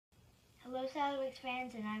Hello Saddlewigs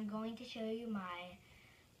fans, and I'm going to show you my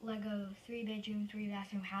Lego 3-bedroom,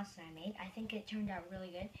 3-bathroom house that I made. I think it turned out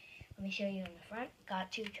really good. Let me show you in the front. Got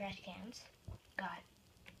 2 trash cans. Got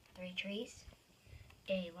 3 trees.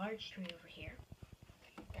 A large tree over here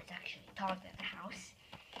that's actually taller than the house.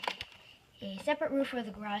 A separate roof for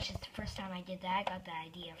the garage. It's the first time I did that. I got the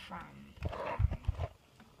idea from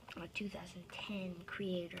a 2010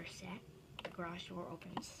 creator set. The garage door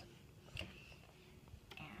opens.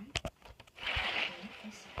 And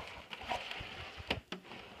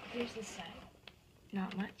here's this side.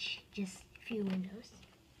 Not much, just a few windows.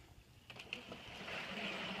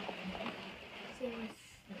 Same with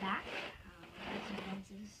the back. Some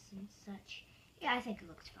fences and such. Yeah, I think it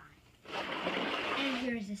looks fine. And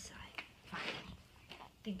here's this side. Finally, I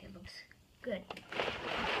think it looks good.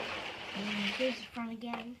 And here's the front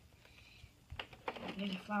again.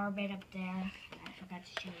 There's a flower bed up there. I forgot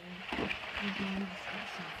to show you. Again,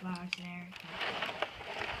 some flowers there.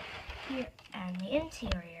 Here, and the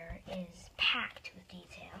interior is packed with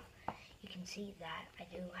detail. You can see that I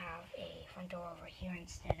do have a front door over here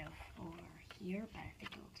instead of over here, but I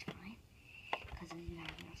think it looks fine because I didn't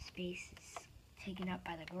have enough space. It's taken up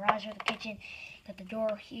by the garage or the kitchen. Got the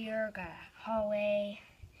door here, got a hallway,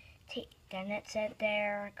 dinette set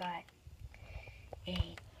there, got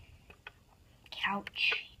a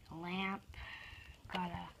couch, a lamp, got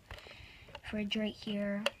a fridge right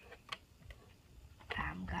here,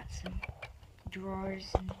 got some drawers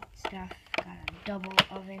and stuff, got a double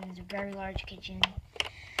oven, there's a very large kitchen,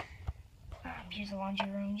 here's a laundry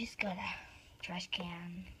room, just got a trash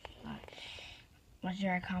can, washer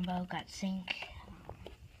dryer combo, got sink,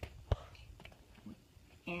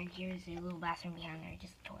 and here's a little bathroom behind there,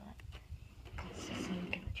 just a toilet. It's the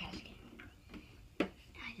sink and the trash can.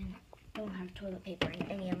 I don't have toilet paper in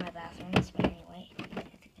any of my bathrooms, but anyway, I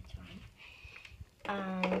think that's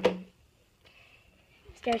fine.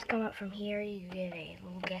 Stairs come up from here. You get a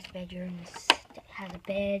little guest bedroom. It has a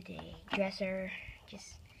bed, a dresser,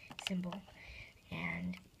 just simple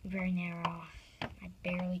and very narrow. I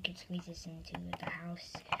barely could squeeze this into the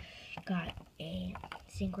house. Got a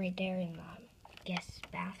sink right there in the guest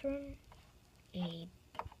bathroom. I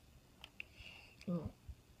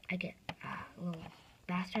get a little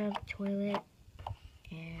bathtub, toilet,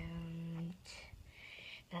 and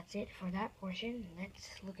that's it for that portion. Let's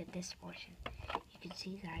look at this portion. You can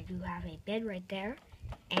see that I do have a bed right there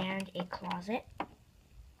and a closet.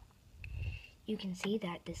 You can see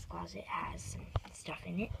that this closet has some stuff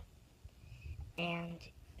in it, and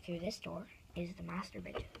through this door is the master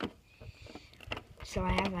bedroom. So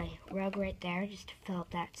I have a rug right there just to fill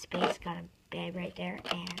up that space. Got a bed right there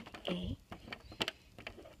and a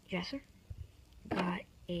dresser. Got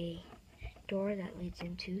a door that leads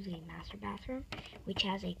into the master bathroom, which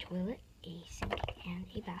has a toilet, a sink, and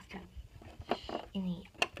a bathtub. In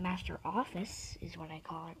the master office is what I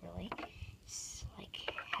call it, really. It's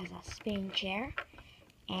like has a spinning chair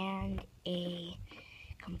and a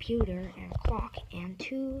computer and a clock and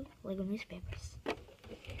 2 Lego newspapers.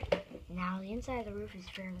 Now the inside of the roof is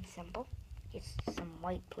fairly simple. It's some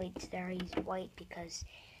white plates there. I used white because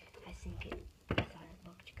I thought it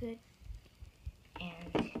looked good.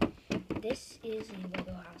 And this is a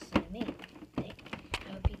Lego house that I made.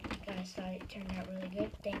 I hope you guys thought it turned out really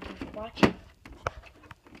good. Thank you for watching.